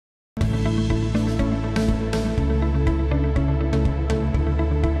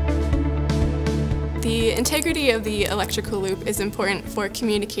integrity of the electrical loop is important for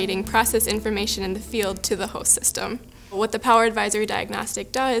communicating process information in the field to the host system. What the Power Advisory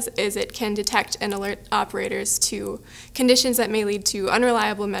Diagnostic does is it can detect and alert operators to conditions that may lead to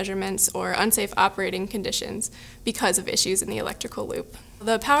unreliable measurements or unsafe operating conditions because of issues in the electrical loop.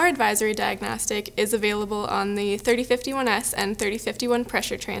 The Power Advisory Diagnostic is available on the 3051S and 3051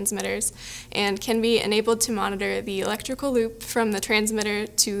 pressure transmitters and can be enabled to monitor the electrical loop from the transmitter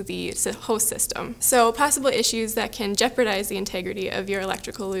to the host system. So possible issues that can jeopardize the integrity of your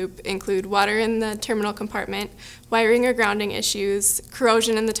electrical loop include water in the terminal compartment, wiring or grounding issues,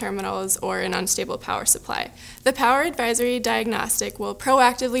 corrosion in the terminals, or an unstable power supply. The Power Advisory Diagnostic will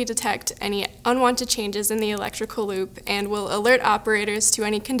proactively detect any unwanted changes in the electrical loop and will alert operators to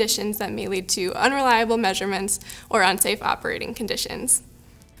any conditions that may lead to unreliable measurements or unsafe operating conditions.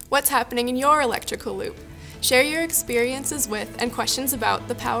 What's happening in your electrical loop? Share your experiences with and questions about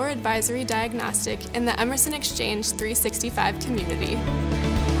the Power Advisory Diagnostic in the Emerson Exchange 365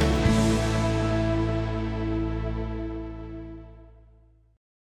 community.